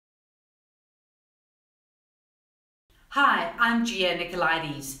Hi, I'm Gia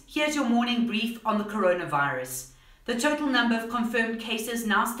Nicolaides. Here's your morning brief on the coronavirus. The total number of confirmed cases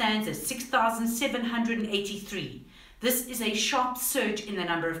now stands at 6,783. This is a sharp surge in the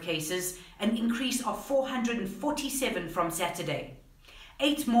number of cases, an increase of 447 from Saturday.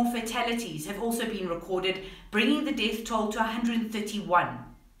 8 more fatalities have also been recorded, bringing the death toll to 131.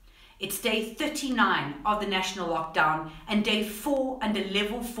 It's day 39 of the national lockdown and day 4 under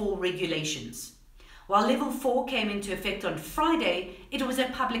level 4 regulations. While level 4 came into effect on Friday, it was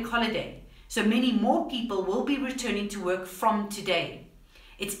a public holiday, so many more people will be returning to work from today.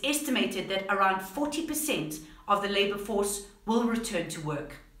 It's estimated that around 40% of the labour force will return to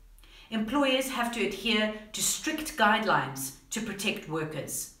work. Employers have to adhere to strict guidelines to protect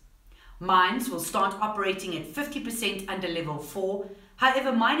workers. Mines will start operating at 50% under level 4.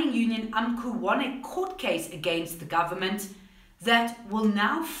 However, mining union AMCU won a court case against the government that will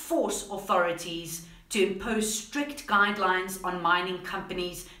now force authorities to impose strict guidelines on mining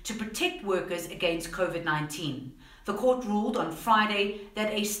companies to protect workers against COVID-19. The court ruled on Friday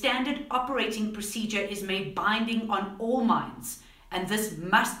that a standard operating procedure is made binding on all mines, and this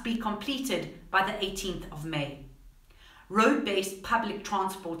must be completed by the 18th of May. Road-based public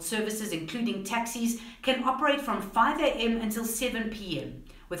transport services, including taxis, can operate from 5 a.m. until 7 p.m.,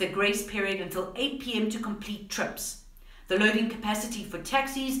 with a grace period until 8 p.m. to complete trips. The loading capacity for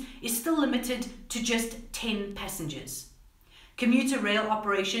taxis is still limited to just 10 passengers. Commuter rail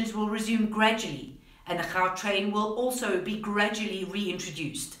operations will resume gradually, and the Gautrain will also be gradually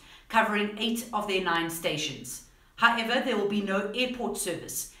reintroduced, covering 8 of their 9 stations. However, there will be no airport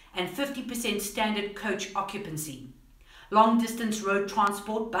service and 50% standard coach occupancy. Long-distance road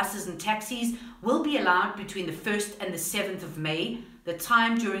transport, buses and taxis will be allowed between the 1st and the 7th of May, the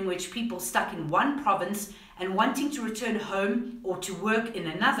time during which people stuck in one province and wanting to return home or to work in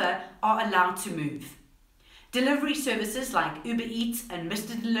another are allowed to move. Delivery services like Uber Eats and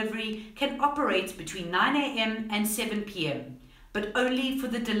Mr. Delivery can operate between 9 a.m. and 7 p.m., but only for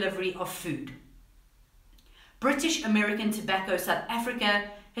the delivery of food. British American Tobacco South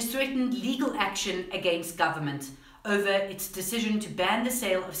Africa has threatened legal action against government over its decision to ban the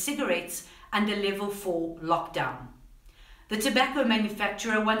sale of cigarettes under level 4 lockdown. The tobacco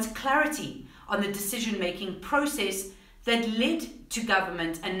manufacturer wants clarity on the decision-making process that led to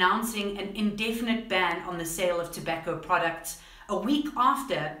government announcing an indefinite ban on the sale of tobacco products a week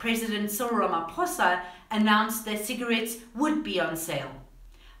after President Cyril Ramaphosa announced that cigarettes would be on sale.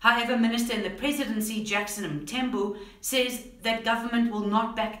 However, Minister in the Presidency Jackson Mthembu says that government will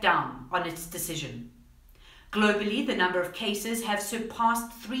not back down on its decision. Globally, the number of cases have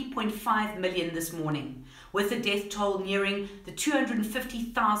surpassed 3.5 million this morning, with the death toll nearing the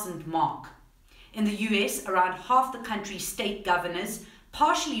 250,000 mark. In the US, around half the country's state governors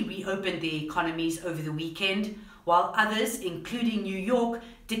partially reopened their economies over the weekend, while others, including New York,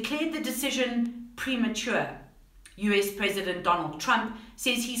 declared the decision premature. US President Donald Trump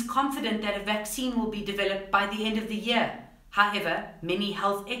says he's confident that a vaccine will be developed by the end of the year. However, many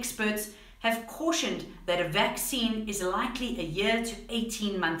health experts have cautioned that a vaccine is likely a year to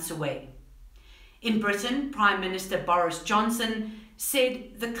 18 months away. In Britain, Prime Minister Boris Johnson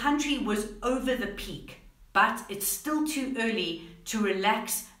said the country was over the peak, but it's still too early to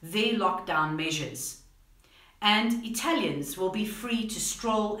relax their lockdown measures. And Italians will be free to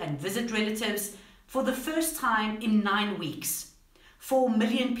stroll and visit relatives for the first time in 9 weeks. 4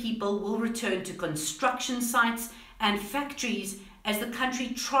 million people will return to construction sites and factories as the country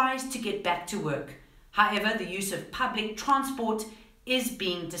tries to get back to work. However, the use of public transport is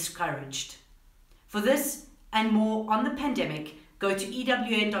being discouraged. For this and more on the pandemic, go to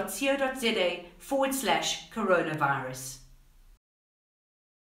ewn.co.za/coronavirus.